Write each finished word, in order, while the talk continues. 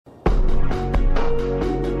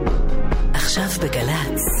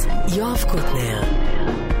בגלץ, יואב קוטנר.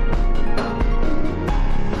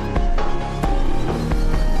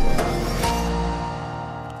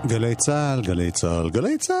 גלי צהל, גלי צהל,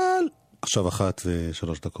 גלי צהל. עכשיו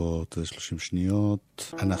 1:03:30.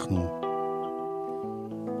 אנחנו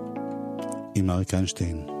עם אריק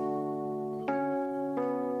איינשטיין.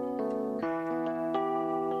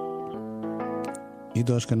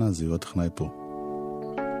 עידו אשכנזי, הוא הטכנאי פה.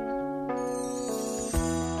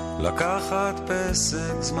 לקחת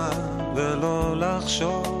פסק זמן ולא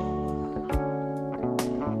לחשוב,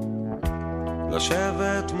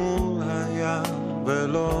 לשבת מול הים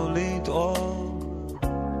ולא לדאוג,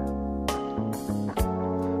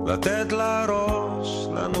 לתת לראש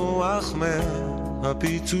לנוח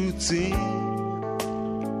מהפיצוצים,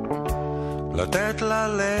 לתת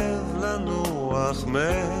ללב לנוח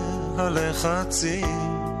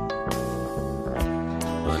מהלחצים.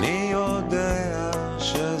 אני יודע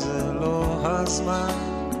שזה לא הזמן,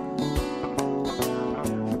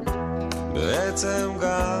 בעצם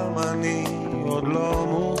גם אני עוד לא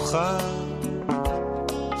מוכן,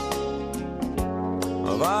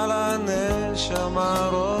 אבל הנשמה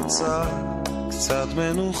רוצה קצת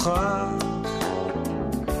מנוחה,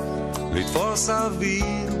 לתפוס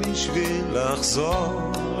אוויר בשביל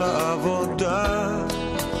לחזור לעבודה.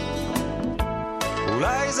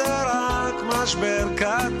 אולי זה רק משבר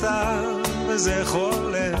קטן וזה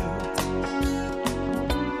חולה,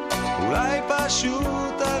 אולי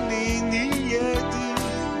פשוט אני נהייתי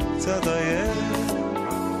קצת עייף.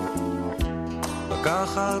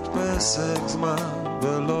 לקחת פסק זמן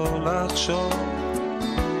ולא לחשוב,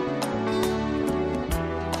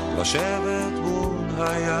 לשבת מול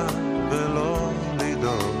הים ולא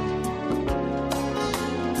לדאוג,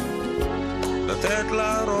 לתת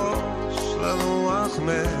לראש לנוח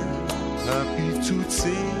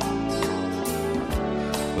מהפיצוצים,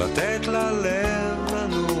 לתת ללב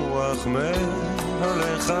לנוח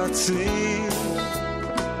מהלחצים.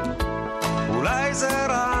 אולי זה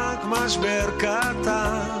רק משבר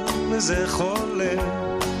קטן וזה חולה,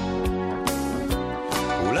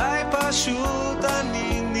 אולי פשוט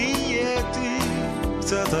אני נהייתי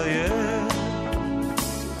קצת עייף.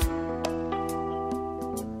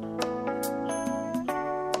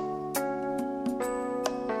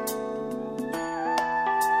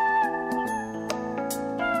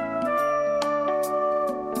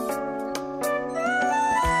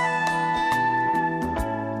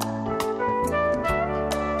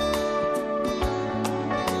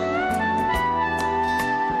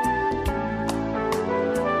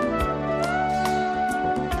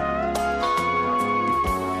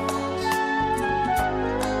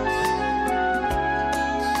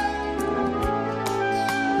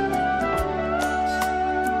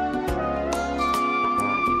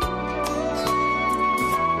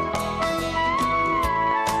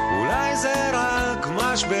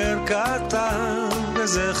 משבר קטן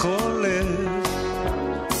וזה חולה,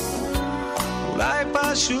 אולי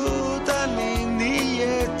פשוט אני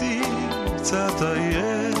נהייתי קצת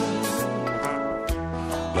עייף.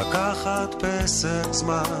 לקחת פסק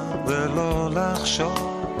זמן ולא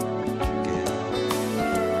לחשוב,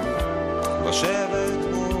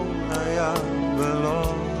 לשבת מול הים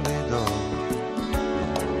ולא לדאוג,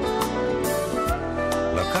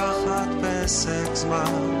 לקחת פסק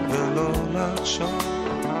זמן ולא לחשוב,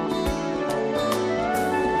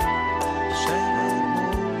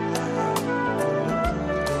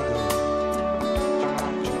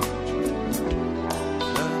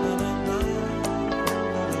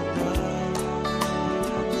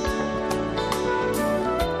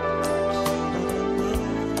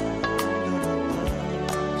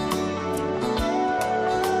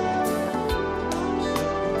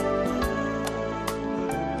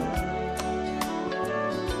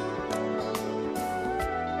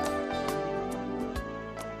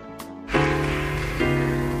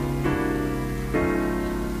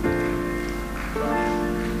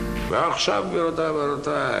 ועכשיו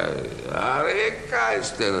גבירותיי, אריק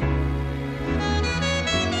איינשטיין.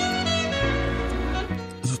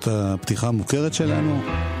 זאת הפתיחה המוכרת שלנו.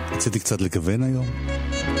 רציתי קצת לגוון היום.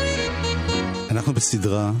 אנחנו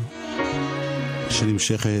בסדרה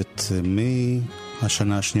שנמשכת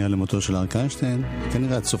מהשנה השנייה למותו של אריק איינשטיין,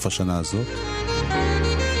 כנראה עד סוף השנה הזאת,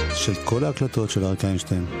 של כל ההקלטות של אריק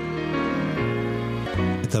איינשטיין.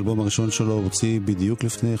 את האלבום הראשון שלו הוא הוציא בדיוק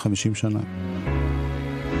לפני 50 שנה.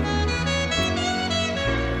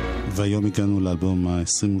 והיום הגענו לאלבום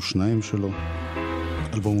ה-22 שלו,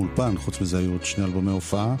 אלבום אולפן. חוץ מזה היו עוד 2 אלבומי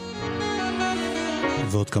הופעה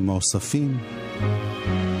ועוד כמה אוספים.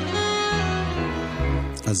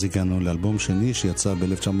 אז הגענו לאלבום שני שיצא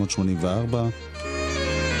ב-1984,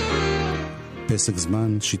 פסק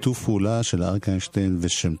זמן, שיתוף פעולה של אריק איינשטיין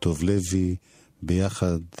ושם טוב לוי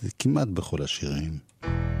ביחד כמעט בכל השירים.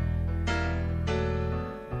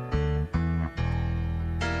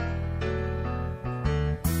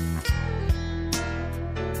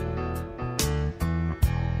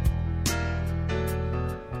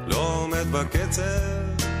 לא עומד בקצב,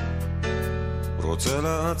 רוצה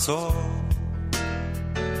לעצור,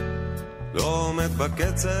 לא עומד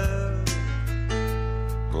בקצב,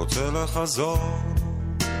 רוצה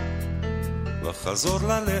לחזור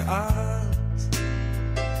ללאט,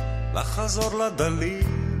 לחזור לדליל,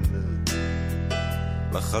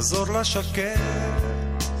 לחזור לשקט,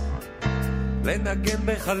 לנגן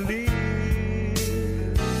בחליל.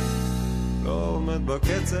 לא עומד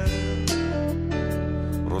בקצב,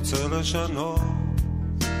 רוצה לשנות,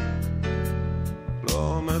 לא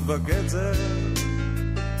עומד בקצב,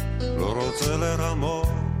 לא רוצה לרמות,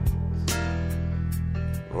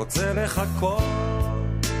 רוצה לחכות,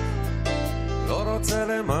 לא רוצה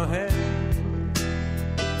למהר,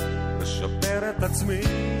 לשפר את עצמי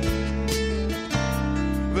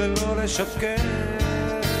ולא לשקר.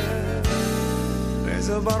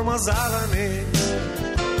 איזה בר מזל אני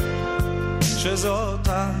שזאת את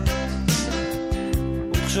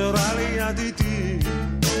וכשרה לי יד איתי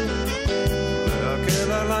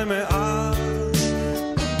להקל עליי מעט,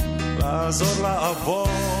 לעזור לעבור,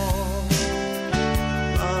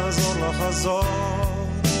 לעזור לחזור,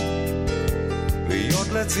 להיות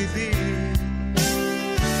לצידי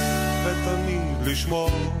ותמיד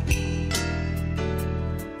לשמור.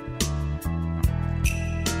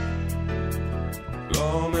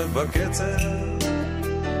 לא עומד בקצב,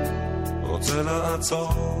 רוצה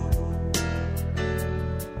לעצור,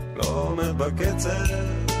 לא עומד בקצב,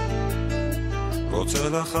 רוצה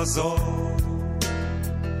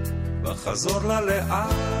לחזור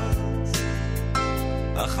ללאט,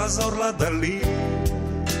 לחזור לדליל,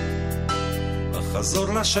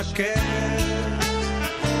 לחזור לשקט,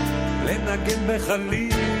 לנגן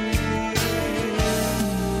בחליל.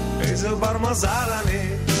 איזה בר מזל אני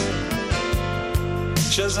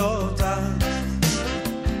שזאת את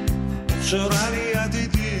שרה לי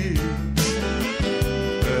ידידי,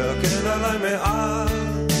 להקל עליי מעט,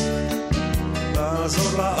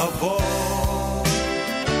 לעזור לעבור,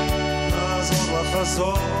 לעזור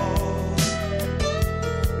לחזור,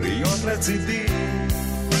 להיות לצידי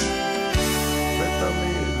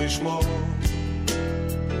ותמיד לשמור.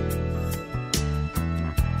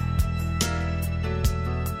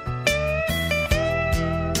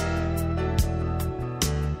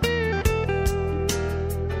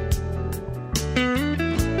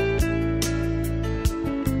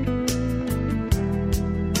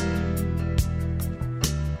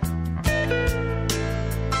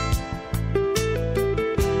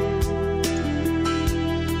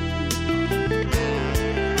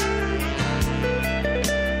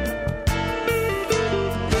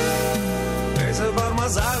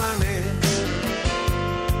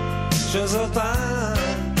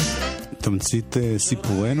 תמצית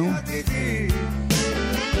סיפורנו.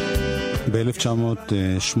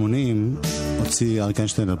 ב-1980 הוציא אריק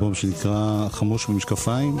איינשטיין אלבום שנקרא חמוש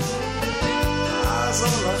במשקפיים.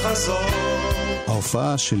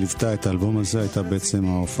 ההופעה שליוותה את האלבום הזה הייתה בעצם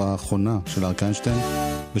ההופעה האחרונה של אריק איינשטיין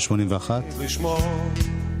ב-81.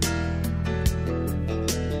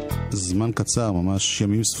 זמן קצר, ממש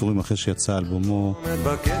ימים ספורים אחרי שיצא אלבומו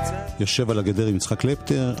יושב על הגדר עם יצחק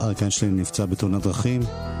קלפטר, אריק איינשטיין נפצע בתאונת דרכים,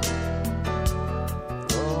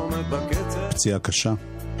 פציעה קשה.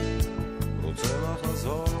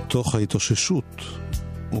 תוך ההתאוששות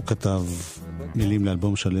הוא כתב מילים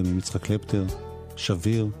לאלבום שלם עם יצחק קלפטר,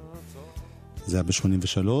 שביר. זה היה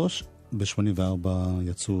ב-83. ב-84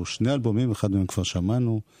 יצאו שני אלבומים, אחד מהם כבר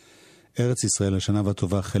שמענו, ארץ ישראל השנה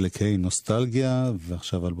והטובה חלק ה' נוסטלגיה,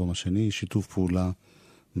 ועכשיו האלבום השני, שיתוף פעולה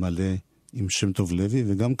מלא עם שם טוב לוי,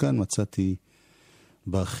 וגם כאן מצאתי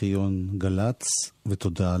בארכיון גלץ,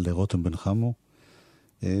 ותודה לרותם בן חמו,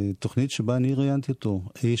 תוכנית שבה אני ראיינתי אותו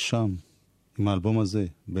אי שם עם האלבום הזה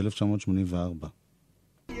ב-1984.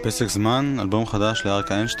 פסק זמן, אלבום חדש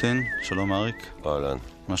לאריק איינשטיין. שלום אריק. אהלן.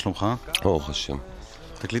 מה שלומך? ברוך השם.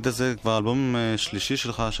 התקליט הזה כבר אלבום שלישי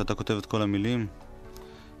שלך שאתה כותב את כל המילים,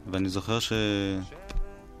 ואני זוכר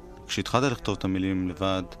כשהתחלת לכתוב את המילים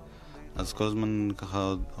לבד, אז כל הזמן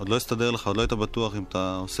ככה עוד לא הסתדר לך, עוד לא היית בטוח אם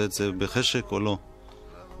אתה עושה את זה בחשק או לא.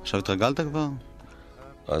 עכשיו התרגלת כבר?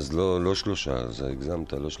 אז לא שלושה, זה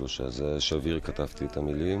הגזמת, לא שלושה, זה שביר כתבתי את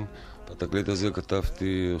המילים. בתקליט הזה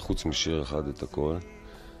כתבתי חוץ משיר אחד את הכל,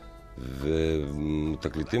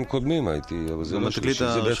 ותקליטים קודמים הייתי, אבל זה לא שלישי,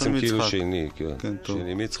 זה בעצם כאילו שני, כן.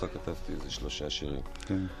 שני מצחק כתבתי, זה 3 שירים.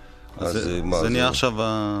 כן. זה נהיה עכשיו,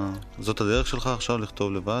 זאת הדרך שלך עכשיו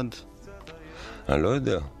לכתוב לבד? אני לא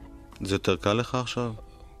יודע. זה יותר קל לך עכשיו?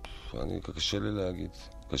 קשה לי להגיד.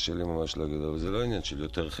 קשה לי ממש להגיד, אבל זה לא עניין של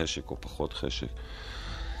יותר חשק או פחות חשק.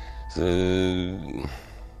 זה...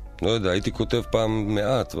 לא יודע, הייתי כותב פעם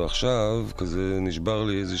מעט, ועכשיו כזה נשבר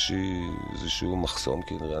לי איזשהו מחסום,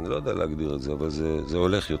 כנראה. אני לא יודע להגדיר את זה, אבל זה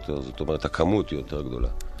הולך יותר. זאת אומרת, הכמות היא יותר גדולה.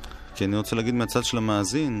 כי אני רוצה להגיד מהצד של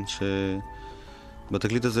המאזין,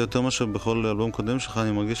 שבתקליט הזה יותר מאשר בכל אלבום קודם שלך,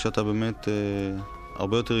 אני מרגיש שאתה באמת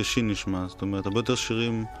הרבה יותר אישי נשמע. זאת אומרת, הרבה יותר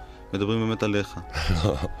שירים מדברים באמת עליך.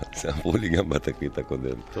 לא, זה אמרו לי גם בתקליט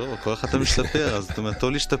הקודם. טוב, כל אחד אתה משתפר, אז זאת אומרת,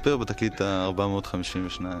 טוב להשתפר בתקליט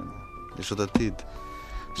ה-452. יש עוד עתיד.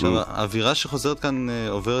 עכשיו, האווירה שחוזרת כאן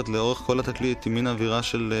עוברת לאורך כל התקליט, היא מין האווירה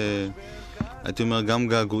של, הייתי אומר, גם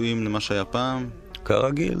געגועים למה שהיה פעם.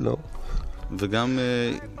 כרגיל, לא. וגם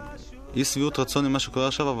אי סביעות רצון למה שקורה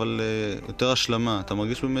עכשיו, אבל יותר השלמה. אתה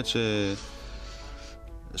מרגיש באמת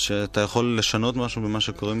שאתה יכול לשנות משהו במה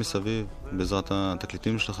שקורה מסביב, בעזרת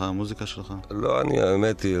התקליטים שלך, המוזיקה שלך? לא,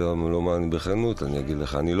 האמת היא, אני בכנות, אני אגיד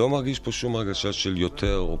לך, אני לא מרגיש פה שום הרגשה של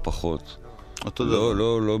יותר או פחות. אותו דבר.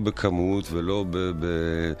 לא בכמות ולא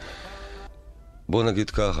בוא נגיד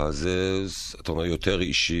ככה, זה, אתה אומר, יותר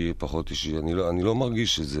אישי, פחות אישי, אני לא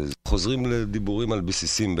מרגיש את זה. חוזרים לדיבורים על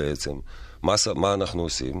בסיסים בעצם. מה אנחנו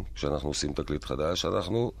עושים כשאנחנו עושים תקליט חדש?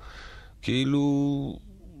 אנחנו כאילו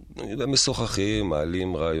משוחחים,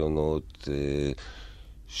 מעלים רעיונות,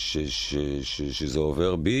 שזה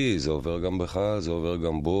עובר בי, זה עובר גם בך, זה עובר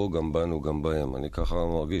גם בו, גם בנו, גם בהם. אני ככה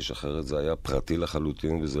מרגיש, אחרת זה היה פרטי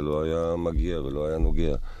לחלוטין, וזה לא היה מגיע ולא היה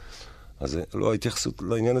נוגע. אז לא התייחסות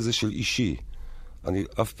לעניין הזה של אישי.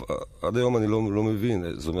 עד היום אני לא מבין,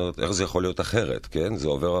 זאת אומרת, איך זה יכול להיות אחרת, כן? זה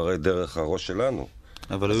עובר הרי דרך הראש שלנו.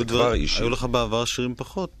 אבל היו לך בעבר שירים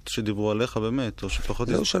פחות שדיברו עליך באמת, או שפחות...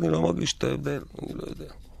 זהו שאני לא מרגיש את ההבדל, אני לא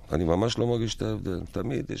יודע. אני ממש לא מרגיש את ההבדל.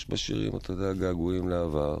 תמיד יש בשירים, אתה יודע, געגועים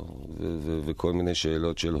לעבר, וכל מיני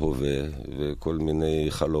שאלות של הווה, וכל מיני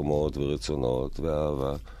חלומות ורצונות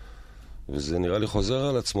ואהבה. וזה נראה לי חוזר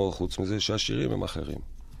על עצמו, חוץ מזה שהשירים הם אחרים.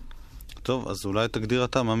 טוב, אז אולי תגדיר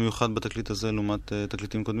אתה מה מיוחד בתקליט הזה לעומת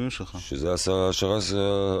תקליטים קודמים שלך. שזה 10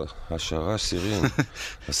 שירים,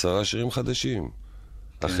 10 שירים חדשים.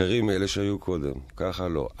 אחרים מאלה שהיו קודם, ככה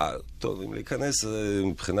לא. טוב, אם להיכנס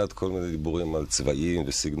מבחינת כל מיני דיבורים על צבעים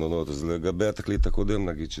וסגנונות, אז לגבי התקליט הקודם,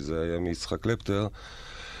 נגיד שזה היה מיצחק קלפטר,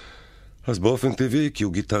 אז באופן טבעי, כי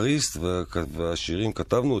הוא גיטריסט, והשירים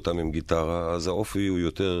כתבנו אותם עם גיטרה, אז האופי הוא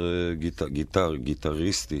יותר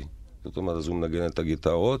גיטריסטי. זאת אומרת, אז הוא מנגן את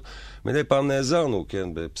הגיטרות. מדי פעם נעזרנו,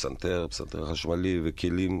 כן, בפסנתר חשמלי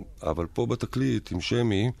וכלים, אבל פה בתקליט עם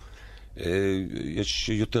שמי, יש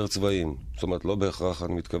יותר צבעים. זאת אומרת, לא בהכרח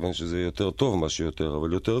אני מתכוון שזה יותר טוב מה שיותר,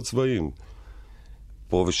 אבל יותר צבעים.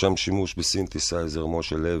 פה ושם שימוש בסינתסייזר,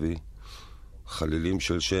 משה לוי, חלילים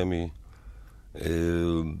של שמי,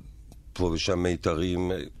 פה ושם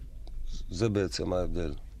מיתרים. זה בעצם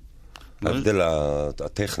ההבדל. ההבדל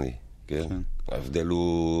הטכני, כן? ההבדל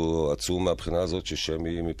הוא עצום מהבחינה הזאת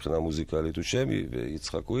ששמי מבחינה מוזיקלית הוא שמי,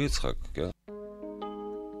 ויצחק הוא יצחק, כן?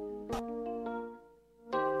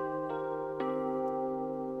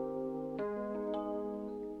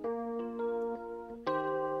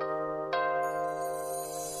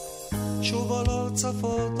 שוב עולות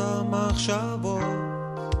צפות המחשבות,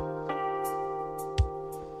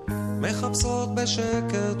 מחפשות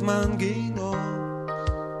בשקט מנגינות,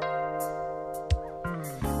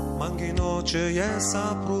 מנגינות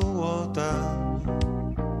שיספרו אותן,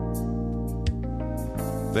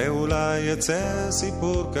 ואולי יצא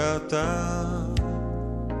סיפור קטן.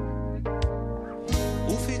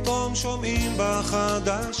 ופתאום שומעים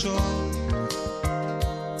בחדשות,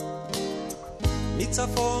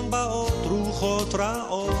 מצפון באות רוחות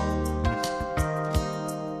רעות,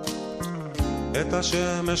 את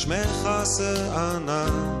השמש מכסה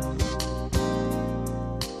ענן,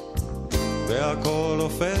 והכל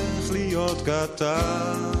הופך להיות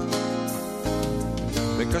קטן,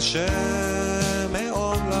 וקשה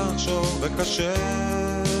מאוד לחשוב, וקשה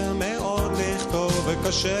מאוד לכתוב,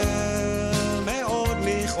 וקשה מאוד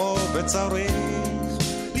לכאוב, וצריך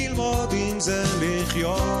ללמוד עם זה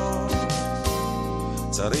לחיות,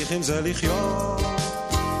 צריך עם זה לחיות,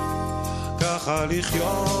 ככה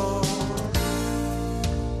לחיות.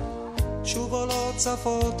 שוב עולות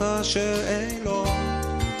צפות השאלות,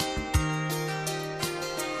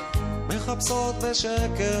 מחפשות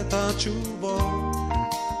בשקט התשובות,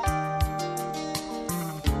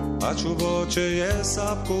 התשובות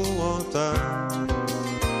שיספקו אותן.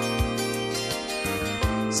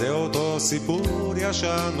 זה אותו סיפור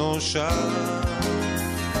ישן נושן,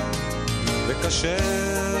 וקשה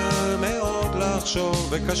מאוד לחשוב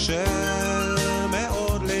וקשה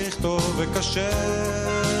מאוד לכתוב וקשה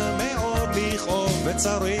מאוד לכאוב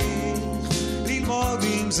וצריך ללמוד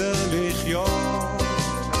עם זה לחיות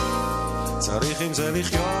צריך עם זה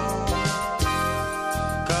לחיות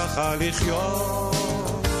ככה לחיות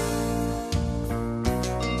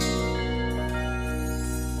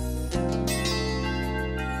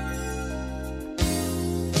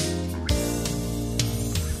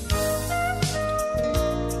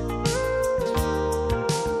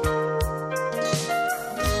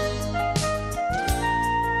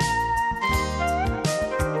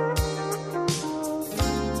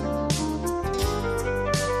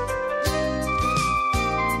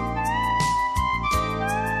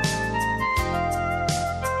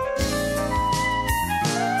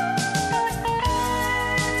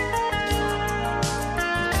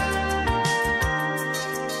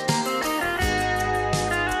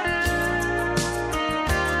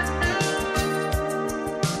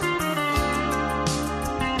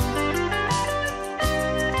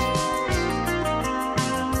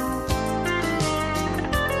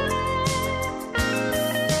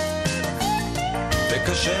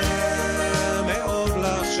וקשה מאוד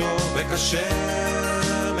לחשוב וקשה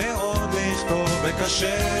מאוד לכתוב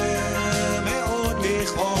וקשה מאוד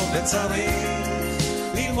לכאוב וצריך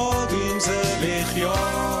ללמוד עם זה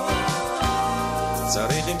לחיות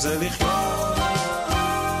צריך עם זה לחיות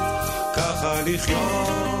ככה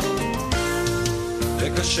לחיות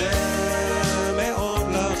וקשה מאוד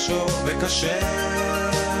לחשוב וקשה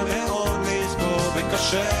מאוד לכתוב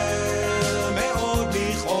וקשה מאוד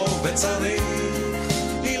לכאוב וצריך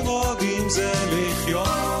עם זה לחיות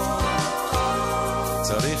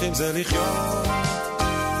צריך עם זה לחיות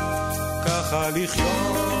ככה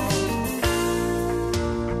לחיות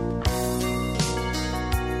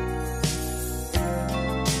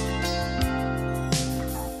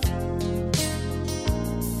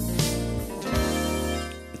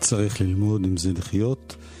צריך ללמוד עם זה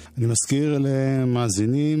לחיות. אני מזכיר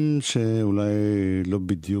למאזינים שאולי לא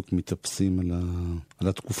בדיוק מתאפסים על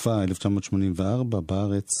התקופה 1984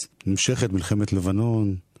 בארץ. נמשכת מלחמת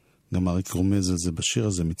לבנון, גם אריק רומז על זה בשיר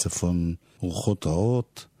הזה, מצפון רוחות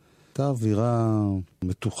רעות. הייתה אווירה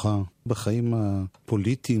מתוחה בחיים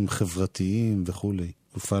הפוליטיים, חברתיים וכו'.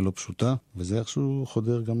 תקופה לא פשוטה, וזה איכשהו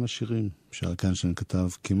חודר גם לשירים שאריק איינשטיין כתב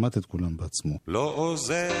כמעט את כולם בעצמו. לא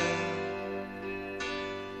עוזר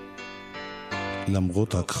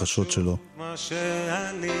למרות ההכחשות שלו. מה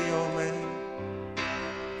שאני אומר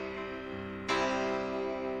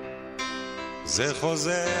זה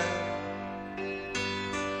חוזר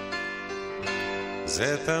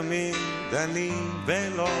זה תמיד אני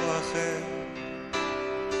ולא אחר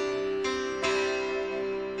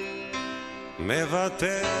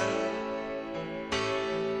מוותר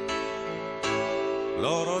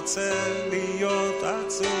לא רוצה להיות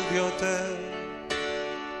עצוב יותר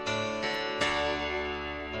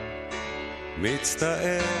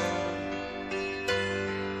מצטער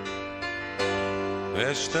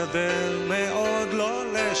אשתדל מאוד לא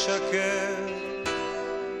לשקר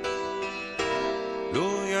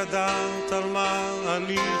לו ידעת על מה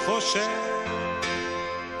אני חושב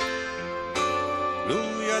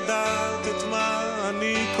לו ידעת את מה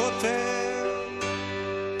אני כותב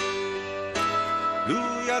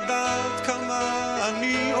לו ידעת כמה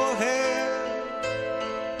אני אוהב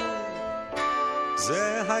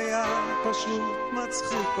זה היה פשוט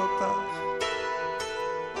מצחיק אותך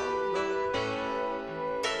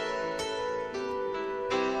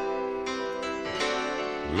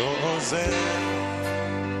לא עוזר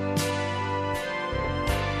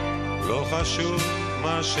לא חשוב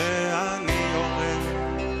מה שאני אומר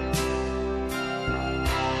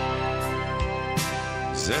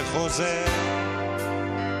זה חוזר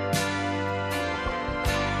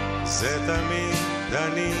זה תמיד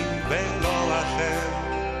אני ולא אחר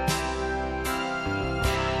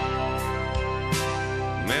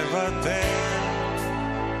מוותר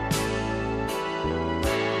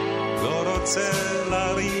לא רוצה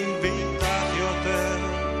לריב איתך יותר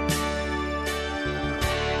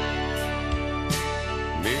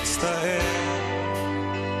מצטער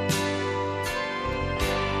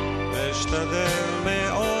אשתדל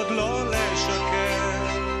מאוד לא לשקר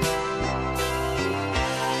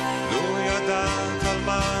לו ידעת על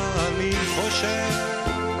מה אני חושב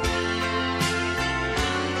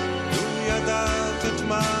לו ידעת את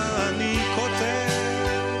מה אני כותב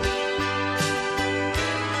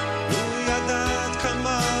לו ידעת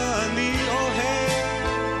כמה אני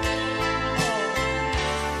אוהב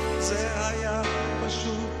זה היה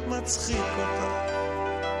פשוט מצחיק אותך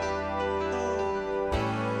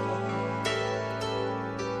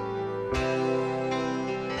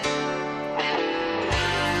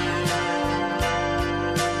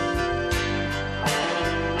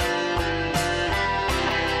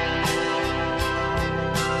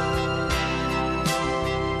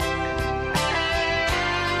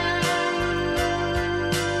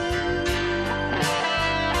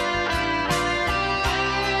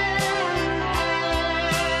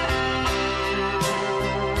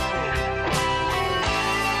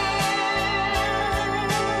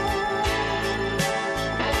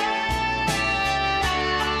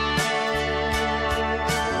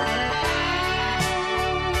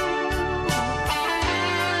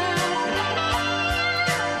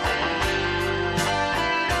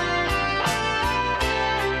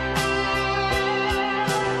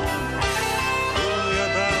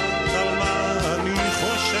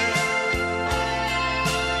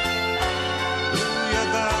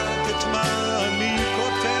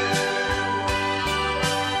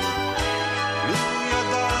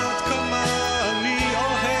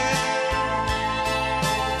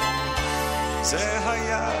זה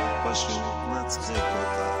היה פשוט מצחיק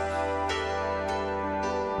אותה.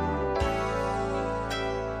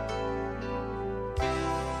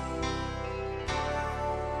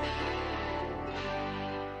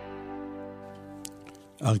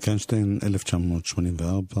 אריק איינשטיין,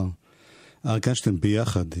 1984. אריק איינשטיין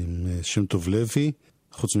ביחד עם שם טוב לוי.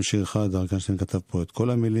 חוץ משיר אחד, אריק איינשטיין כתב פה את כל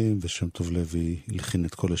המילים, ושם טוב לוי הלחין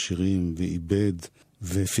את כל השירים, ועיבד,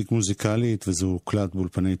 והפיק מוזיקלית, וזה הוקלט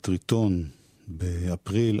באולפני טריטון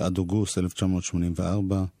באפריל עד אוגוסט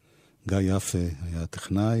 1984. גיא יפה היה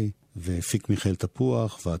הטכנאי, והפיק מיכאל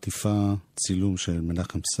תפוח, ועטיפה צילום של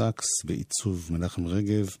מנחם סקס, ועיצוב מנחם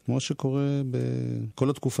רגב, כמו שקורה בכל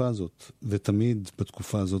התקופה הזאת. ותמיד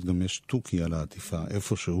בתקופה הזאת גם יש טוקי על העטיפה,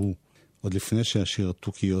 איפשהו, עוד לפני שהשיר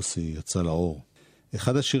טוקי יוסי יצא לאור.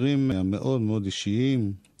 אחד השירים המאוד מאוד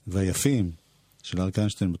אישיים והיפים של אריק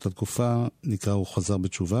איינשטיין באותה תקופה נקרא הוא חזר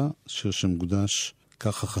בתשובה, שיר שמקודש,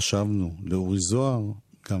 ככה חשבנו, לאורי זוהר,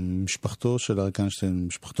 גם משפחתו של אריק איינשטיין,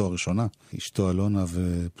 משפחתו הראשונה, אשתו אלונה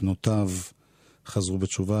ופנותיו חזרו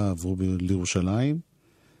בתשובה, עברו לירושלים,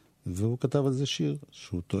 והוא כתב על זה שיר,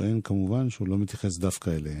 שהוא טוען כמובן שהוא לא מתייחס דווקא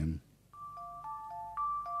אליהם.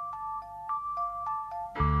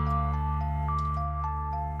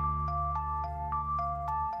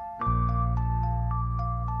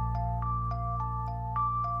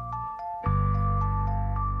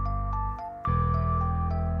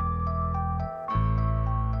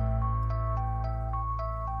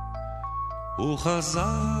 הוא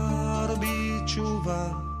חזר בתשובה,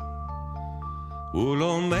 הוא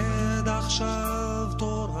לומד עכשיו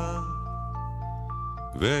תורה,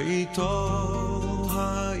 ואיתו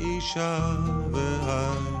האישה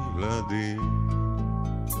והילדים.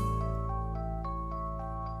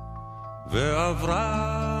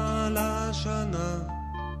 ועברה לשנה,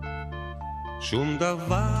 שום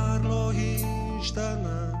דבר לא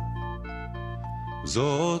השתנה,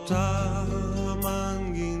 זו אותה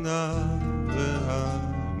מנגינה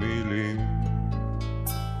והמילים.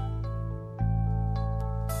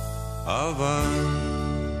 אבל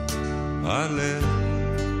הלב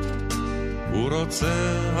הוא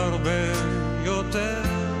רוצה הרבה יותר,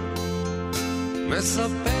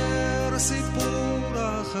 מספר סיפור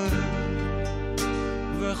אחר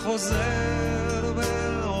וחוזר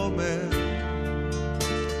ואומר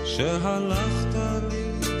שהלכת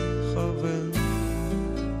לי חבר.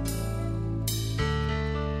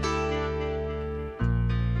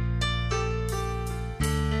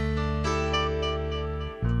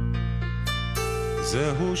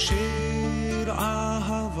 זהו שיר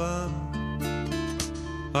אהבה,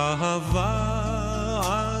 אהבה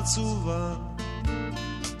עצובה,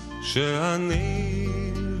 שאני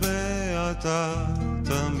ואתה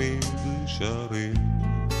תמיד שרים.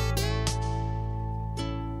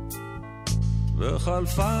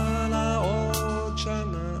 וחלפה לה עוד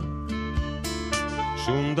שנה,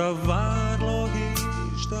 שום דבר לא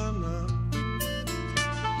השתנה,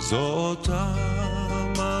 זו אותה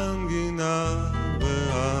מנגינה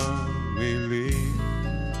והמילים.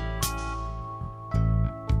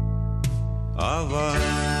 אבל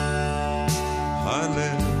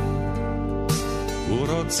הלב הוא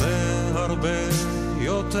רוצה הרבה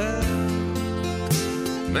יותר,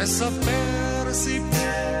 מספר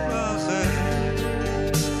סיפור אחר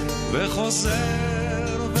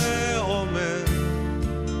וחוזר ואומר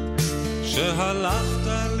שהלכת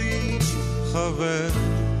לי חבר.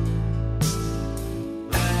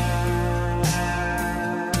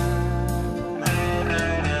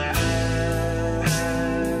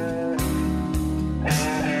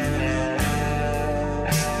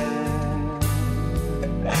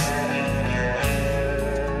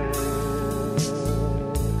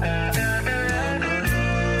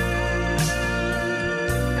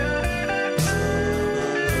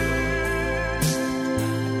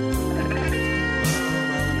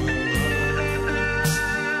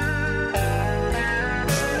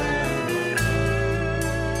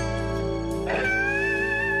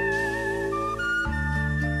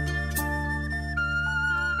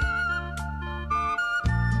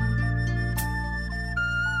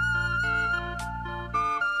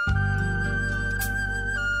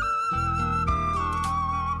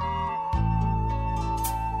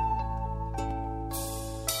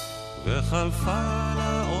 וחלפה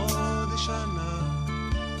לה עוד שנה,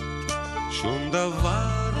 שום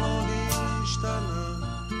דבר לא השתנה,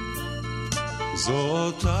 זו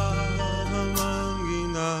אותה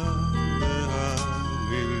המנגינה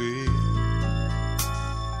והמילים.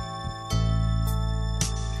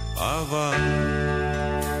 אבל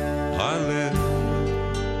הלב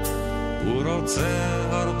הוא רוצה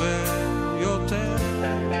הרבה יותר,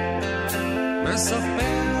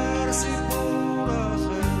 מספר סיפור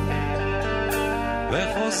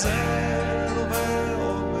חוזר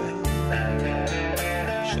ואומר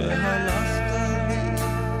שהלכת לי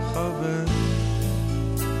חבר,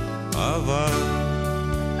 אבל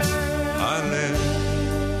הלב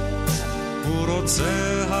הוא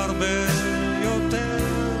רוצה הרבה יותר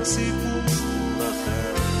סיפור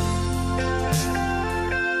אחר.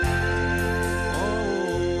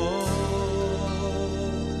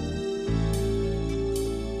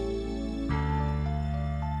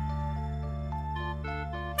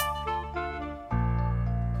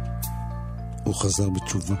 הוא חזר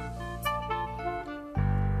בתשובה.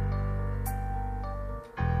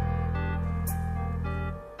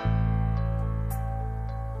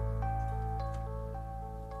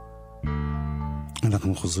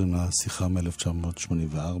 אנחנו חוזרים לשיחה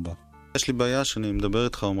מ-1984. יש לי בעיה שאני מדבר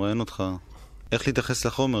איתך או מראיין אותך איך להתייחס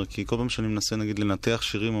לחומר, כי כל פעם שאני מנסה נגיד לנתח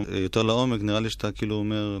שירים יותר לעומק, נראה לי שאתה כאילו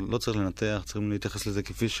אומר לא צריך לנתח, צריכים להתייחס לזה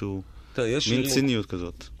כפי שהוא, מין ציניות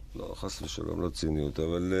כזאת. לא, חס ושלום, לא ציניות,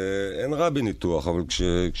 אבל אין רע בניתוח, אבל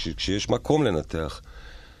כשיש מקום לנתח,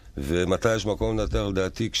 ומתי יש מקום לנתח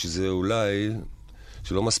לדעתי, כשזה אולי,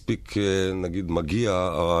 שלא מספיק, נגיד, מגיע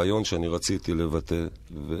הרעיון שאני רציתי לבטא,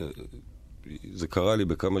 וזה קרה לי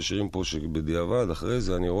בכמה שירים פה שבדיעבד, אחרי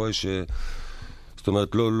זה אני רואה זאת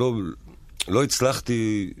אומרת, לא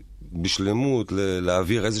הצלחתי בשלמות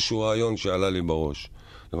להעביר איזשהו רעיון שעלה לי בראש.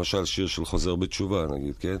 למשל, שיר של חוזר בתשובה,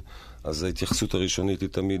 נגיד, כן? אז ההתייחסות הראשונית היא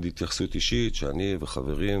תמיד התייחסות אישית, שאני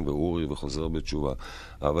וחברים ואורי וחוזר בתשובה.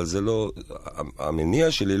 אבל זה לא,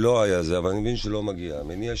 המניע שלי לא היה זה, אבל אני מבין שלא מגיע.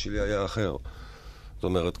 המניע שלי היה אחר. זאת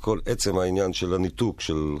אומרת, כל עצם העניין של הניתוק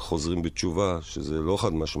של חוזרים בתשובה, שזה לא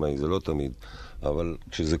חד משמעי, זה לא תמיד, אבל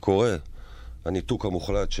כשזה קורה, הניתוק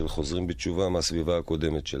המוחלט של חוזרים בתשובה מהסביבה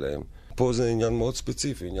הקודמת שלהם. פה זה עניין מאוד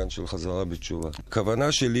ספציפי, עניין של חזרה בתשובה.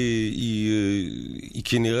 הכוונה שלי היא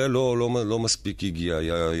כנראה לא מספיק הגיעה.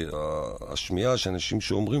 השמיעה שאנשים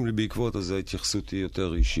שאומרים לי בעקבות, אז ההתייחסות היא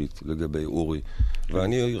יותר אישית לגבי אורי.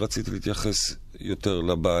 ואני רציתי להתייחס יותר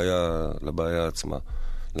לבעיה עצמה,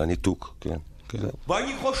 לניתוק, כן.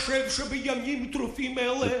 ואני חושב שבימים טרופים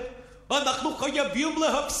אלה אנחנו חייבים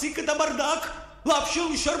להפסיק את הברדק, לאפשר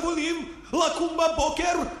לשרבולים לקום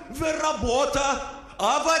בבוקר ורבות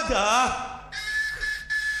עבודה.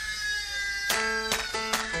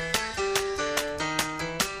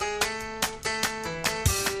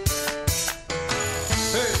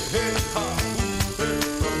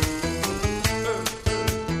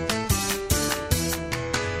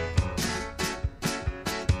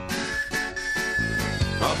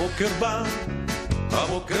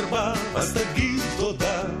 הבוקר בא, אז תגיד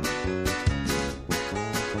תודה.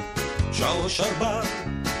 3-4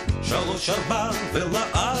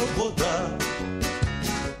 ולעבודה.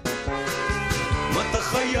 מה אתה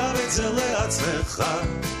חייב את זה לעצמך?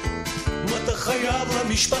 מה אתה חייב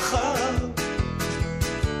למשפחה?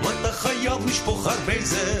 מה אתה חייב לשפוך הרבה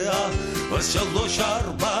זהה? אז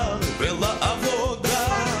 3-4 ולעבודה.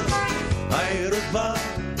 הערב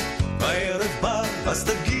בא, אז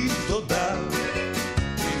תגיד תודה.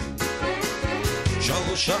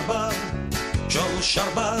 3-4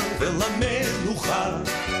 ולמנוחה.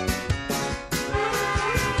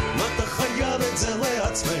 מה אתה חייב את זה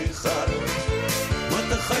לעצמך? מה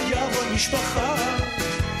אתה חייב למשפחה?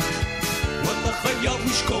 מה אתה חייב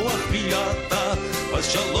לשכוח ביאתה?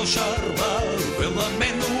 אז 3-4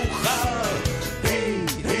 ולמנוחה. היי,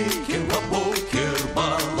 כן בבוקר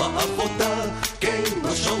בא לעבודה, כן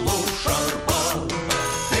 3-4.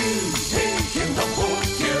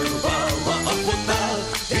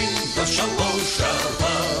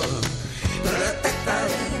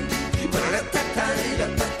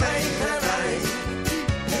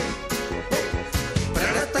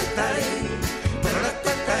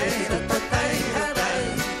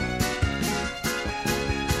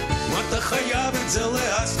 זה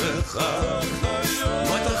לעצמך,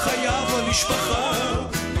 מה אתה חייב למשפחה?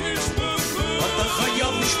 מה אתה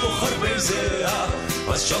חייב לשפוך הרבה זהה?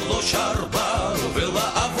 אז 3-4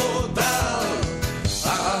 ולעבודה.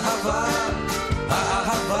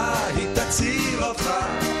 האהבה היא תציל אותך.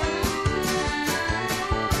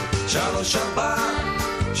 3-4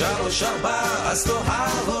 אז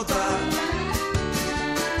תאהב אותה.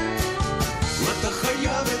 מה אתה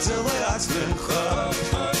חייב את זה לעצמך?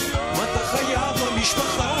 חייב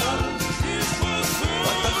למשפחה,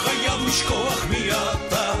 אתה חייב לשכוח מי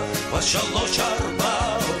אתה, 3-4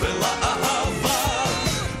 ולאהבה.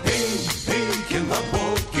 היי, כן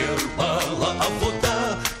הבוקר בא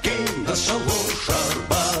לעבודה, כן 3-4.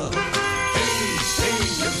 היי,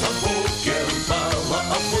 כן הבוקר בא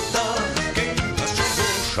לעבודה, כן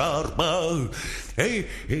 3-4. היי.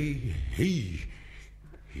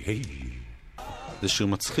 זה שיר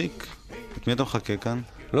מצחיק? את מי אתה מחכה כאן?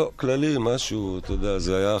 לא, כללי, משהו, אתה יודע,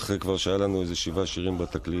 זה היה אחרי כבר שהיה לנו איזה 7 שירים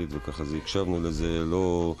בתקליט, וככה זה הקשבנו לזה,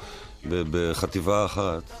 לא בחטיבה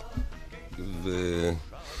אחת. והיה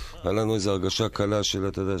לנו איזו הרגשה קלה של,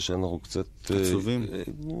 אתה יודע, שאנחנו קצת... עצובים?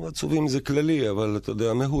 עצובים זה כללי, אבל אתה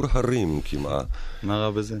יודע, מהורהרים כמעט. מה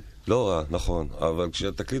רע בזה? לא רע, נכון, אבל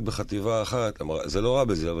כשהתקליט בחטיבה אחת, זה לא רע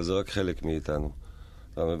בזה, אבל זה רק חלק מאיתנו.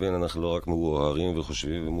 אתה מבין, אנחנו לא רק מהורהרים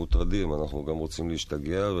וחושבים ומוטרדים, אנחנו גם רוצים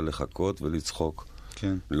להשתגע ולחכות ולצחוק.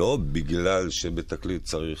 כן. לא בגלל שבתקליט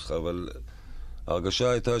צריך, אבל ההרגשה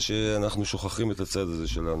הייתה שאנחנו שוכחים את הצד הזה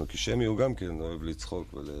שלנו, כי שמי הוא גם כן אוהב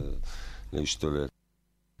לצחוק ולהשתולל.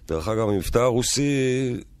 דרך אגב, המבטא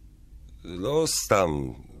הרוסי לא סתם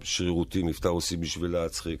שרירותי, מבטא רוסי בשביל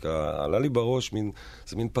להצחיק. עלה לי בראש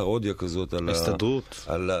זה מין פרודיה כזאת על הסתדרות.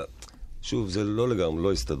 שוב, זה לא לגמרי,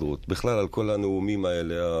 לא הסתדרות. בכלל על כל הנאומים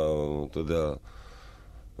האלה, אתה יודע,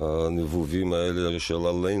 הנבובים האלה של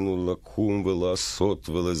עלינו לקום ולעשות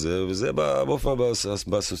ולזה, וזה באופן,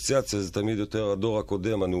 באסוציאציה זה תמיד יותר הדור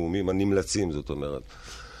הקודם, הנאומים הנמלצים, זאת אומרת.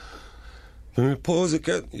 ומפה זה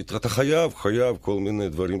כן, אתה חייב כל מיני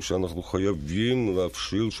דברים שאנחנו חייבים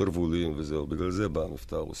להפשיל שרבולים וזהו, בגלל זה בא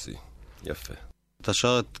המבטא הרוסי. יפה. אתה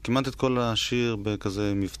שר כמעט את כל השיר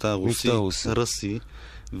בכזה מבטא רוסי,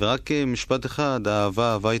 ורק משפט אחד,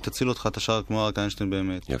 האהבה היא תציל אותך, אתה שר כמו אריק איינשטיין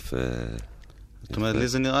באמת. יפה. זאת אומרת, לי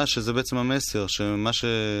זה נראה שזה בעצם המסר, שמה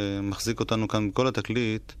שמחזיק אותנו כאן בכל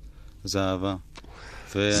התקליט, זה אהבה.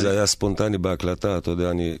 זה היה ספונטני בהקלטה, אתה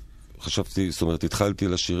יודע, אני חשבתי, זאת אומרת, התחלתי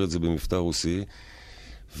לשיר את זה במבטא רוסי,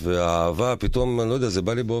 והאהבה פתאום, אני לא יודע, זה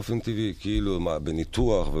בא לי באופן טבעי, כאילו,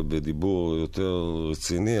 בניתוח ובדיבור יותר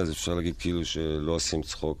רציני, אז אפשר להגיד כאילו שלא עושים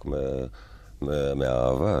צחוק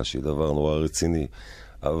מהאהבה, שהיא דבר נורא רציני.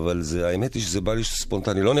 אבל האמת היא שזה בא לי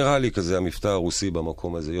ספונטני. לא נראה לי כזה המבטא הרוסי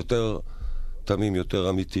במקום הזה. יותר תמים, יותר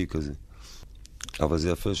אמיתי כזה. אבל זה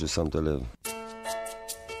יפה ששמת לב.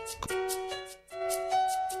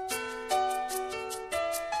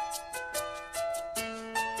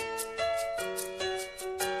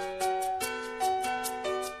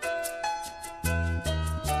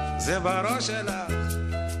 זה בראש שלך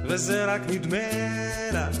וזה רק נדמה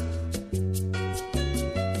לך,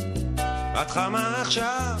 את חמה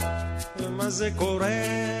עכשיו ומה זה קורה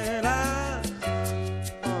לך,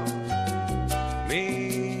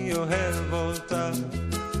 מי אוהב אותך,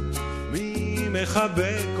 מי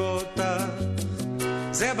מחבק אותך,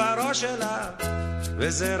 זה בראש שלך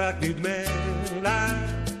וזה רק נדמה לך,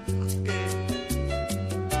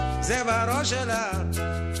 זה בראש שלך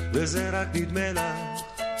וזה רק נדמה לך.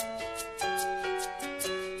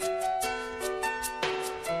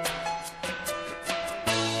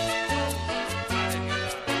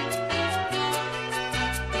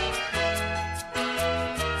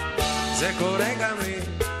 זה קורה גם לי,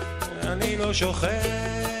 אני לא שוכח,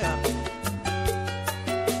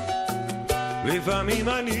 לפעמים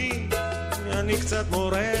אני קצת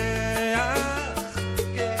מורח,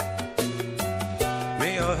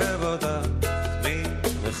 מי אוהב אותה, מי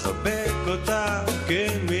מחבק אותה,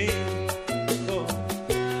 כן מי,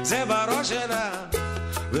 זה בראש שלה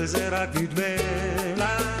וזה רק נדמה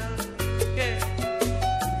לה,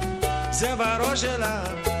 זה בראש שלה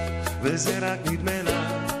וזה רק נדמה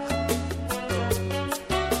לה.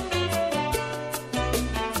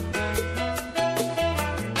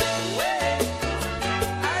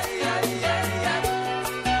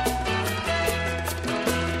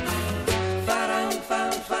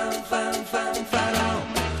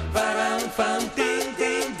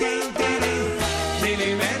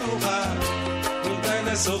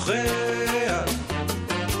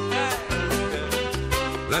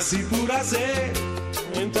 לסיפור הזה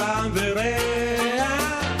אין טעם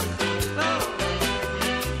וריח,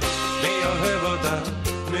 מי אוהב אותה,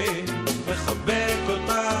 מי מחבק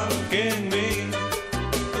אותה, כן מי,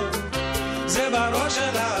 זה בראש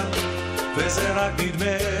שלה וזה רק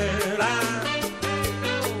נדמה לה,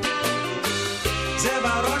 זה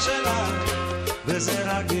בראש שלה וזה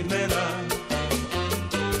רק נדמה לה.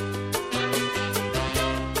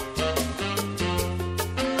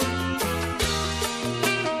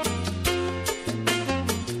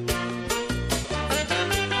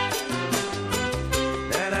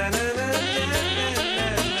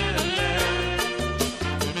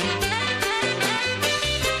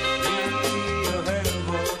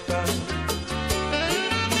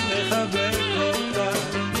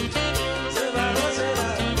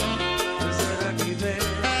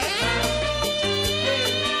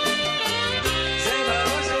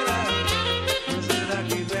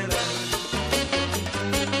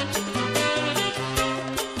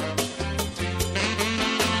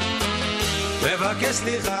 מבקש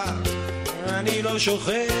סליחה, אני לא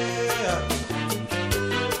שוכח,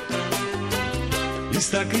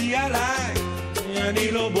 תסתכלי עליי,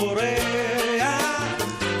 אני לא בורח,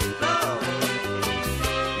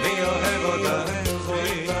 אני אוהב אותך,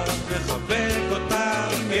 מחבק אותך,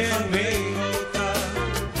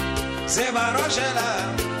 זה בראש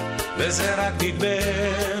שלה וזה רק נדמה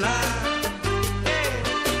לה,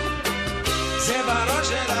 זה בראש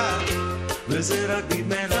שלה וזה רק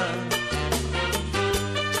נדמה לה.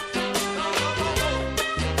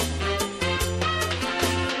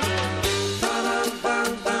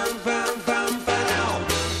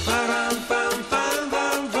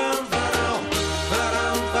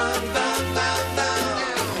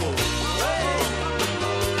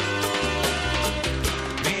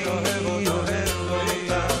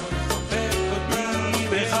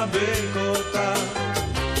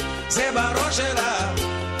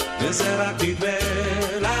 זה רק נדמה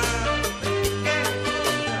לה,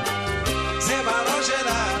 זה בראש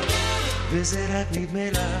שלה וזה רק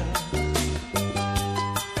נדמה לה.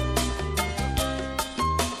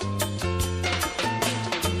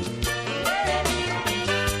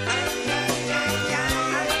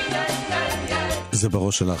 זה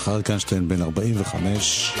בראש של אריק איינשטיין בן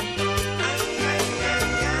 45.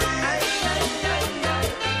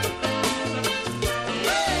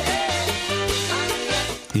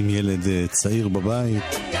 עם ילד צעיר בבית,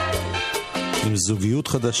 עם זוגיות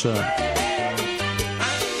חדשה.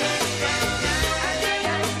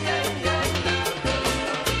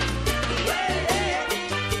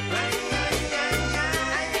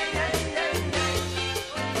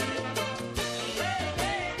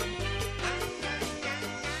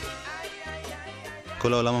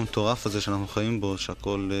 כל העולם המטורף הזה שאנחנו חיים בו,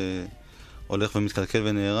 שהכל הולך ומתקלקל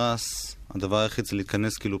ונהרס, הדבר היחיד זה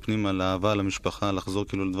להיכנס כאילו פנימה לאהבה, למשפחה, לחזור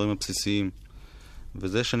כאילו לדברים הבסיסיים.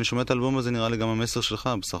 וזה שאני שומע את האלבום הזה נראה לי גם המסר שלך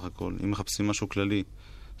בסך הכל, אם מחפשים משהו כללי.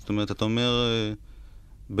 זאת אומרת, אתה אומר,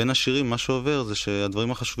 בין השירים מה שעובר זה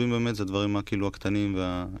שהדברים החשובים באמת זה הדברים כאילו הקטנים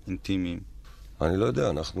והאינטימיים. אני לא יודע,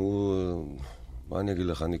 אנחנו... מה אני אגיד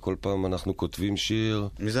לך? כל פעם אנחנו כותבים שיר...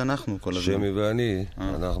 מי זה אנחנו כל הזמן? שמי ואני.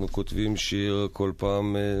 אנחנו כותבים שיר כל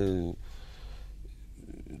פעם...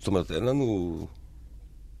 זאת אומרת, אין לנו...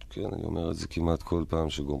 כן, אני אומר את זה כמעט כל פעם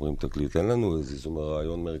שגומרים תקליט. אין לנו איזה, זאת אומרת,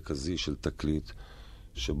 רעיון מרכזי של תקליט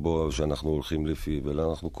שבו, שאנחנו הולכים לפי, אלא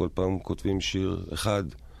אנחנו כל פעם כותבים שיר אחד,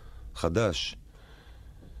 חדש,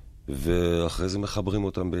 ואחרי זה מחברים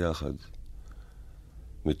אותם ביחד.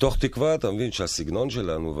 מתוך תקווה, אתה מבין שהסגנון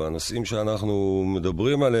שלנו והנושאים שאנחנו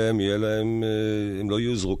מדברים עליהם, יהיה להם, הם לא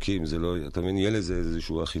יהיו זרוקים, זה לא, אתה מבין, יהיה לזה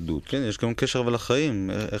איזשהו אחידות. כן, יש גם קשר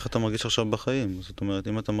ולחיים, איך אתה מרגיש עכשיו בחיים? זאת אומרת,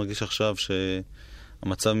 אם אתה מרגיש עכשיו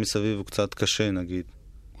שהמצב מסביב הוא קצת קשה, נגיד,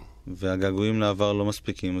 והגעגועים לעבר לא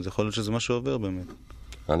מספיקים, אז יכול להיות שזה מה שעובר באמת.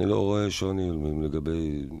 אני לא רואה שוני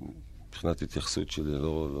לגבי, מבחינת התייחסות שלי,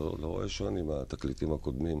 לא רואה שוני מהתקליטים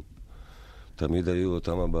הקודמים. תמיד היו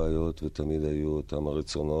אותם הבעיות, ותמיד היו אותם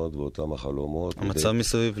הרצונות ואותם החלומות. המצב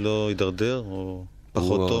מסביב לא הידרדר, או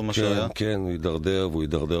פחות טוב מה שהיה? כן, הוא הידרדר, והוא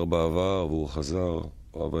הידרדר בעבר, והוא חזר,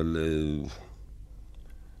 אבל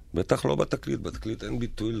בטח לא בתקליט. בתקליט אין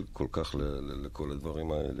ביטוי כל כך לכל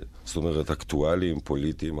הדברים האלה. זאת אומרת, אקטואליים,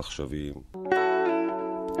 פוליטיים, עכשוויים.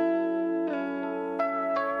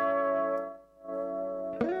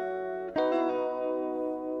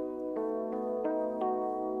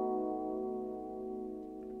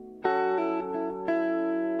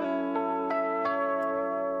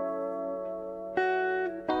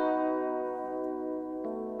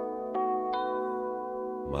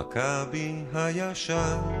 מכבי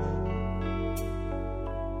הישר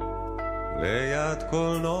ליד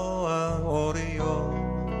קולנוע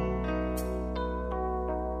אוריון,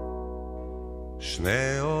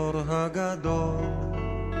 שני אור הגדול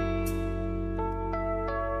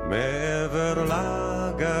מעבר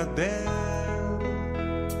לגדר,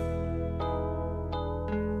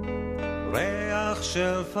 ריח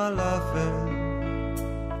של פלאפל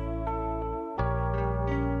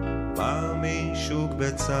בא משוק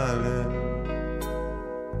בצלם,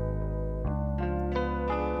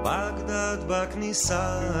 בגדד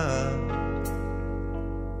בכניסה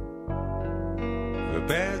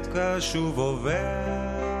ובית קשוב עובר,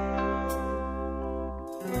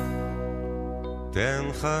 תן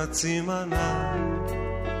חצי מנה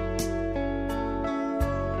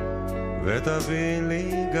ותביא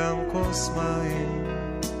לי גם כוס מים,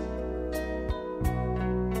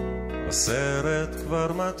 הסרט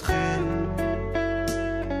כבר מתחיל,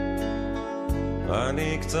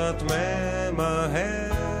 אני קצת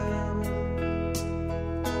ממהר,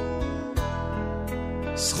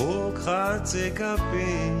 שחוק חצי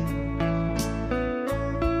כפי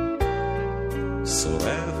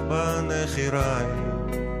שורף בנחיריים,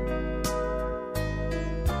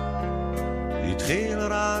 התחיל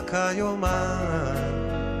רק היומן,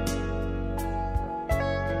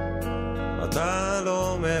 אתה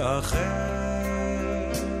לא מאחר.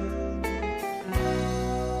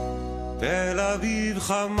 תל אביב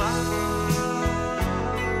חמה,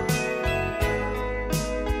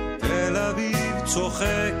 תל אביב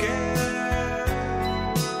צוחקת,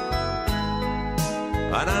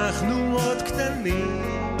 אנחנו עוד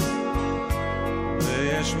קטנים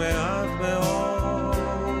ויש מעט מאוד,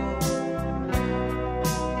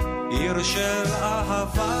 עיר של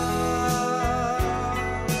אהבה,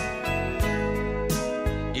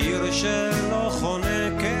 עיר שלא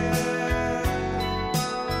חונקת,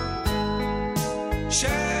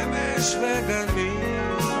 שמש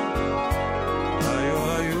וגנים,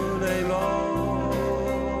 היו לילות,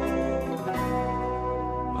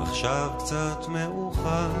 עכשיו קצת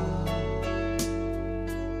מאוחר,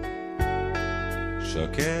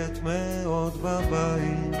 שקט מאוד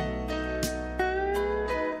בבית,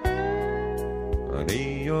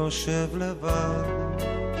 אני יושב לבד,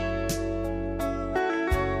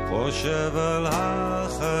 חושב על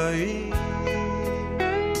החיים,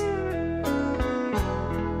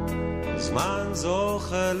 זמן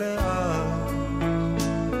זוכה לאט,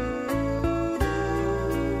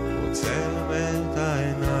 עוצם את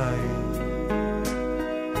העיניים,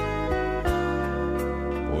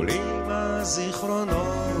 עולים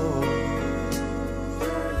הזיכרונות,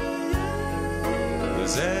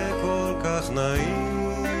 וזה כל כך נעים.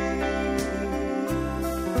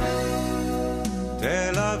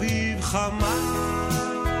 תל אביב חמה,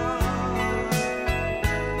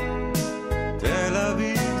 תל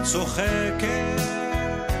אביב צוחקת,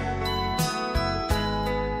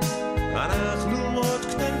 אנחנו עוד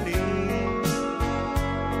קטנים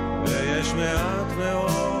ויש מעט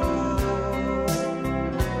מאוד,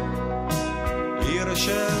 עיר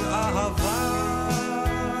של אהבה,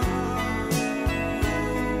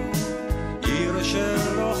 עיר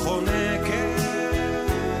שלא חונקת,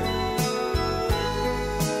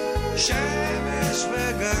 שמש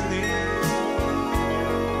וגנים,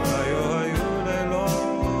 היו לילות.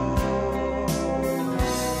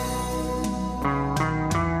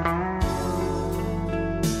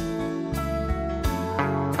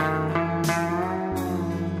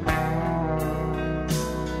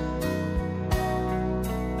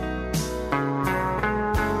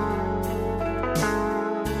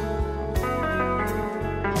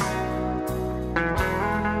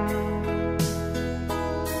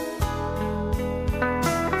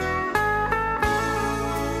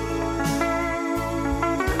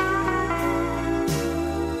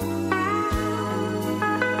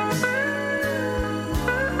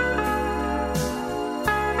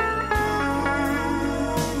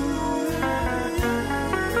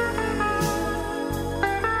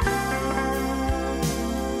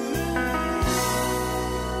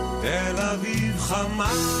 תל אביב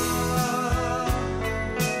חמה,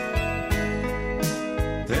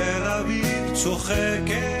 תל אביב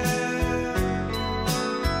צוחקת,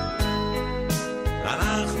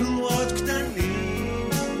 אנחנו עוד קטנים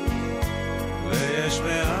ויש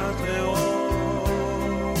מעט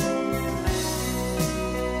מאוד,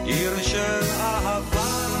 עיר של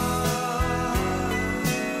אהבה,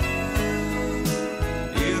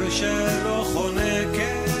 עיר שלא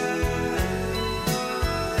חונקת,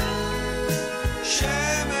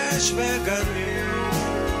 שמש וגנים,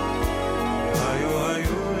 היו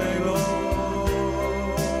לילות.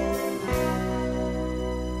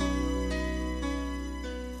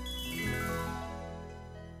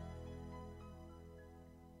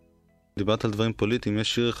 דיברת על דברים פוליטיים,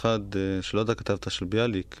 יש שיר אחד שלא יודע כתבת של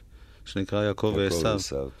ביאליק, שנקרא יעקב ועשיו.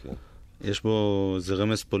 כן. יש בו איזה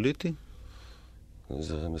רמז פוליטי?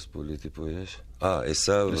 איזה רמז פוליטי פה יש?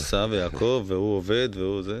 עשיו. עשיו ויעקב, והוא עובד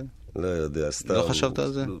והוא זה? לא יודע, סתם. לא חשבת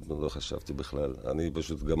על זה? לא חשבתי בכלל. אני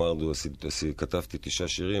פשוט גמרנו, כתבתי 9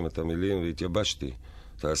 שירים, את המילים, והתייבשתי.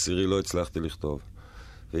 את העשירי לא הצלחתי לכתוב.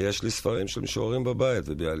 ויש לי ספרים של משוררים בבית,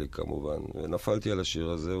 וביאליק כמובן. ונפלתי על השיר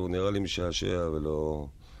הזה, הוא נראה לי משעשע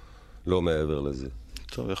ולא מעבר לזה.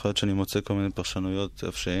 טוב, יכול להיות שאני מוצא כל מיני פרשנויות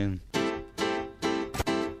איפה שאין.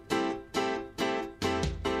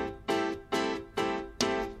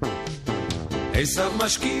 עשיו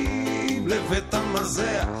משקים לבית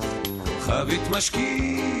המרזח, חבית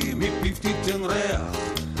משקים מפיו תיתן ריח,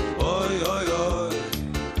 אוי אוי אוי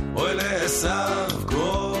אוי לעשיו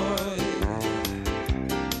גוי,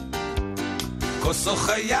 כוסו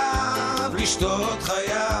חייב לשתות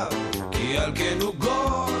חייב, כי על כן הוא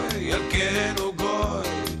גוי, על כן הוא גוי,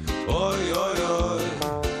 אוי אוי אוי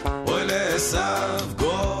אוי לעשיו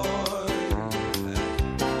גוי,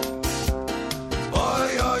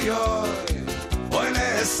 אוי אוי אוי אוי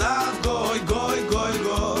לעשיו גוי גוי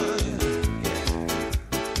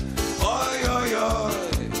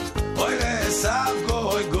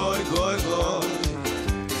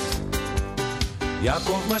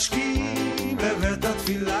יעקב משכים בבית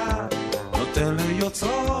התפילה, נותן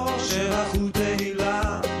ליוצרו שרחו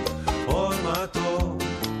תהילה. עוד מה טוב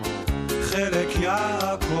חלק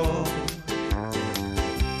יעקב,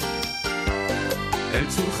 אל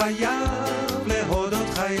צור חייו להודות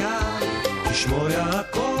חייו, כשמו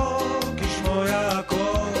יעקב, כשמו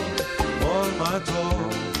יעקב. עוד מה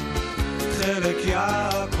טוב חלק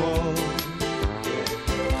יעקב.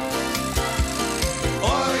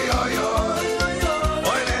 אוי אוי אוי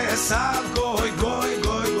אוי לעשיו גוי גוי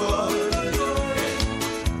גוי גוי.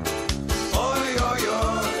 אוי אוי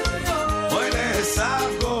אוי אוי לעשיו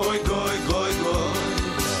גוי גוי גוי גוי.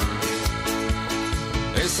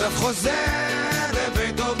 עשיו חוזר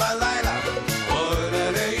לביתו בלילה,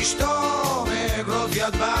 אוי לאשתו מאגרוף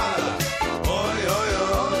יד בעלה. אוי אוי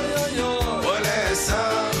אוי אוי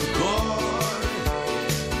לעשיו גוי.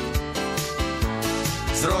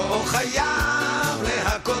 זרוע חייו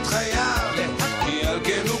להכות חייו, כי על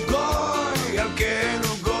כן הוא גוי, על כן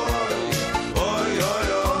הוא גוי. אוי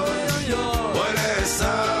אוי אוי אוי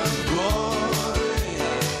לעשיו גוי.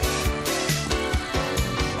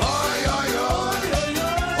 אוי אוי אוי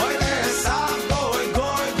אוי לעשיו גוי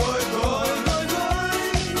גוי גוי גוי.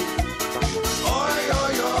 אוי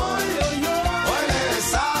אוי אוי אוי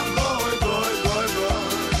לעשיו גוי גוי גוי גוי.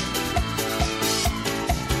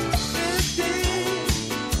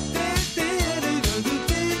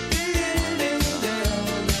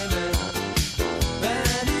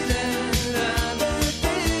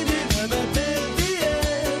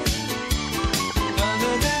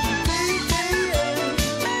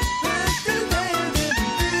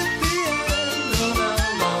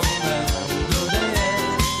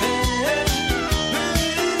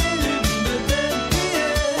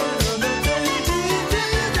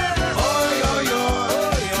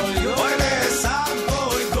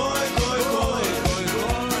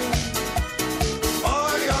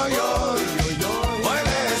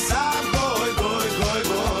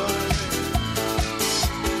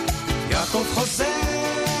 יעקב חוזר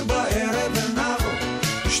בערב ונבו,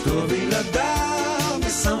 אשתו וילדיו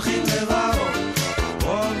משמחים לבבו.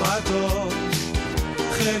 עוד מה טוב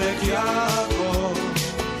חלק יעקב,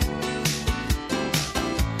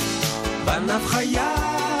 בניו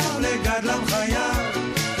חייו לגדלם חייו,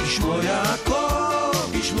 כשמו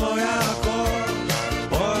יעקב, כשמו יעקב.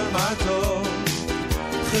 עוד מה טוב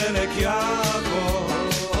חלק יעקב.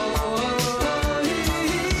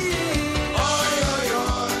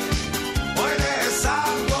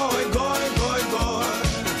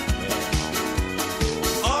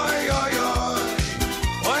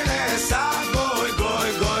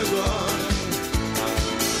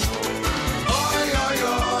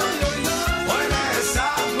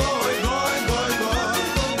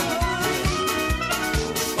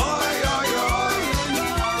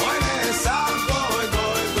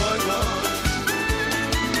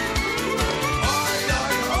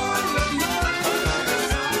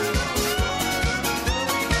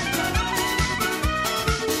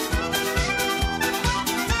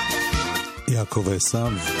 יעקב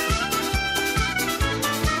ועשיו.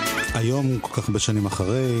 היום, כל כך בשנים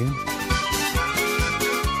אחרי,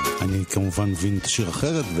 אני כמובן מבין את השיר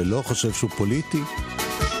אחרת ולא חושב שהוא פוליטי,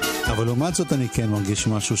 אבל לעומת זאת אני כן מרגיש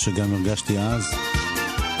משהו שגם הרגשתי אז,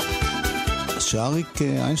 שאריק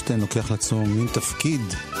איינשטיין לוקח לעצמו מין תפקיד,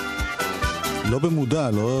 לא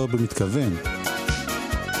במודע, לא במתכוון,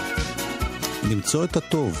 למצוא את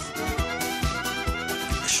הטוב.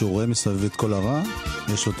 כשהוא רואה מסביב את כל הרע,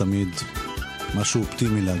 יש לו תמיד משהו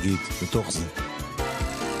אופטימי להגיד בתוך זה.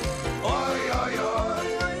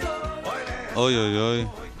 אוי אוי אוי,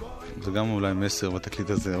 זה גם אולי מסר בתקליט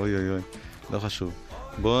הזה, אוי אוי אוי, לא חשוב.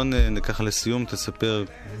 בואו ככה לסיום תספר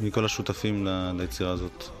מכל השותפים ליצירה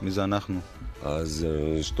הזאת, מי זה אנחנו? אז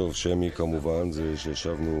טוב, שמי כמובן, זה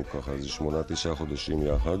שישבנו ככה איזה 8-9 חודשים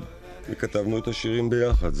יחד, וכתבנו את השירים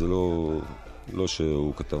ביחד, זה לא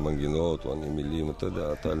שהוא כתב מנגינות או אני מילים, אתה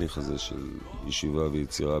יודע, התהליך הזה של ישיבה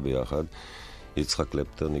ויצירה ביחד. יצחק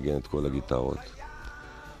קלפטר ניגן את כל הגיטרות,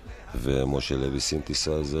 ומשה לוי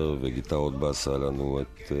סינתסייזר, וגיטרות בעשה לנו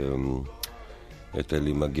את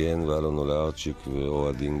אלי מגן ואלון אולארצ'יק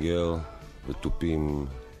ואוהד דינגר, וטופים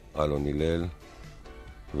אלון הלל,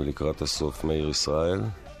 ולקראת הסוף מאיר ישראל,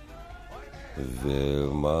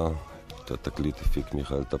 ומה? את התקליט הפיק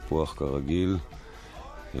מיכאל תפוח כרגיל,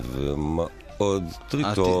 ומה עוד?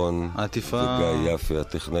 טריטון, וגיא יפה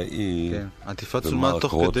הטכנאי, כן. העטיפה צולמה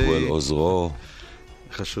תוך כדי... ומרק רוטוול עוזרו.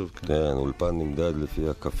 חשוב, כן. כן, אולפן נמדד לפי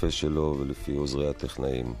הקפה שלו ולפי עוזרי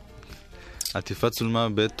הטכנאים. העטיפה צולמה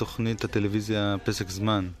בעת תוכנית הטלוויזיה פסק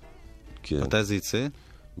זמן. כן. מתי זה יצא?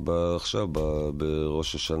 עכשיו,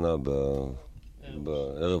 בראש השנה,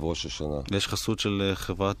 בערב ראש השנה. יש חסות של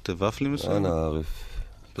חברת ופלים מסוים? אין הערף.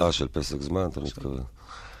 של פסק זמן, אתה מתכוון.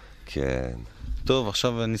 כן. טוב,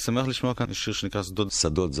 עכשיו אני שמח לשמוע כאן שיר שנקרא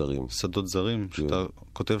שדות זרים. שדות זרים, שאתה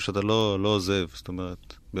כותב שאתה לא עוזב, זאת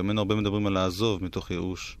אומרת, באמת הרבה מדברים על לעזוב מתוך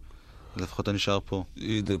ייאוש. לפחות אתה נשאר פה.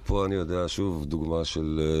 פה אני יודע, שוב, דוגמה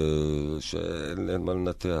של שאין מה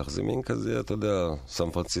לנתח. זה מין כזה, אתה יודע, סן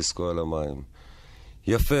פרנסיסקו על המים.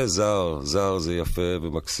 יפה, זר זה יפה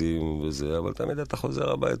ומקסים וזה, אבל תמיד אתה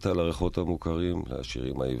חוזר הביתה לריחות המוכרים,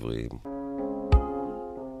 לשירים העבריים.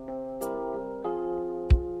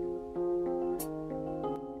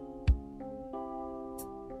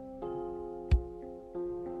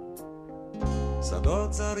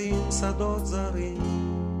 שדות זרים, שדות זרים,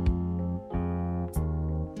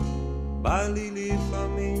 בא לי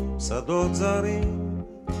לפעמים שדות זרים,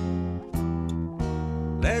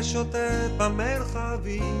 לשוטט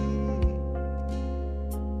במרחבים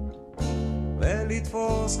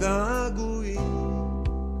ולתפוס געגועים,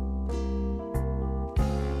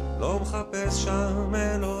 לא מחפש שם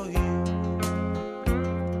אלוהים,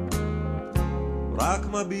 רק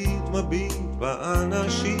מביט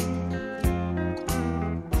באנשים,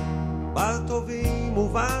 בטובים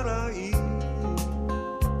וברעים,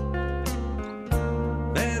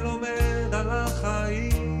 ולומד על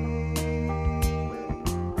החיים,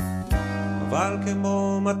 אבל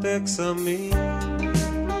כמו מטה קסמים,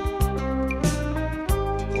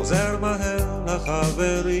 חוזר מהר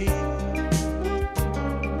לחברים,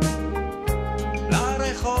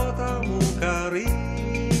 לריחות המוכרים,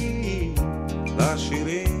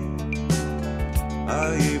 לשירים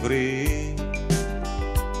העבריים.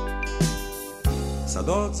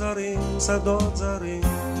 שדות זרים, שדות זרים,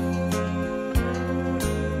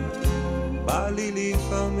 בא לי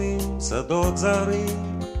לפעמים שדות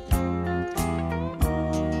זרים,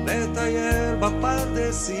 לטייל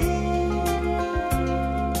בפרדסים,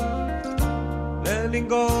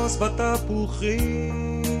 ולנגוס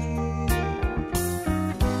בתפוחים,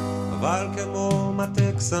 אבל כמו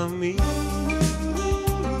מטה קסמים,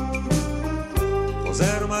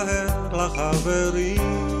 חוזר מהר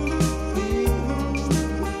לחברים,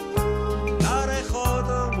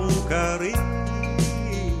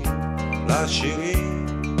 לשירים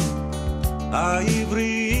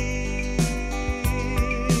העבריים.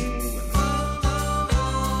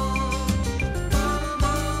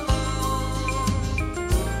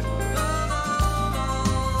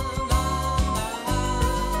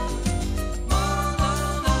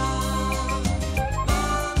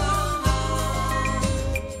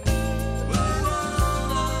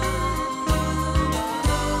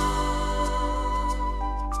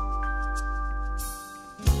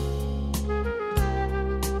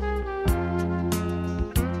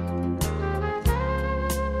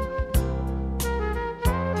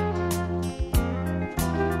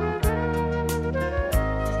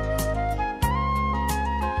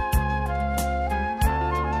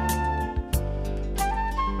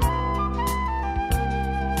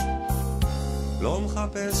 לא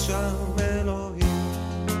מחפש שם אלוהים,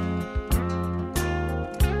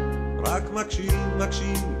 רק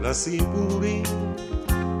מקשיב לסיפורים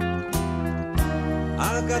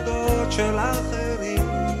אגדות של אחרים,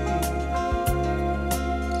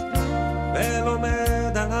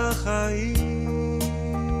 ולומד על החיים,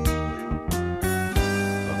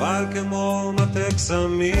 אבל כמו מטה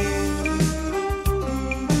קסמים,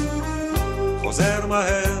 חוזר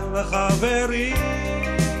מהר לחברים,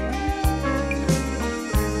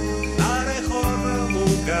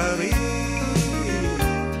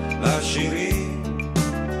 לשירים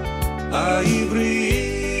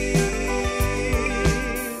העבריים.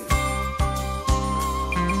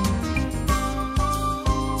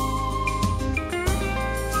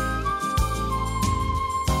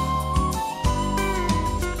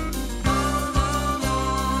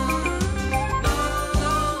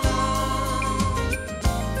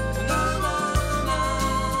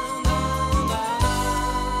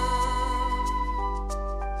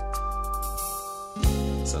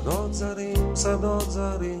 שדות זרים, שדות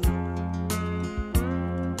זרים,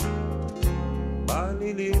 בא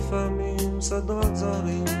לי לפעמים שדות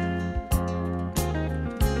זרים,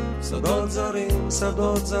 שדות זרים,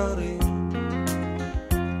 שדות זרים,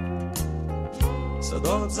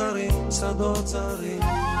 שדות זרים, שדות זרים.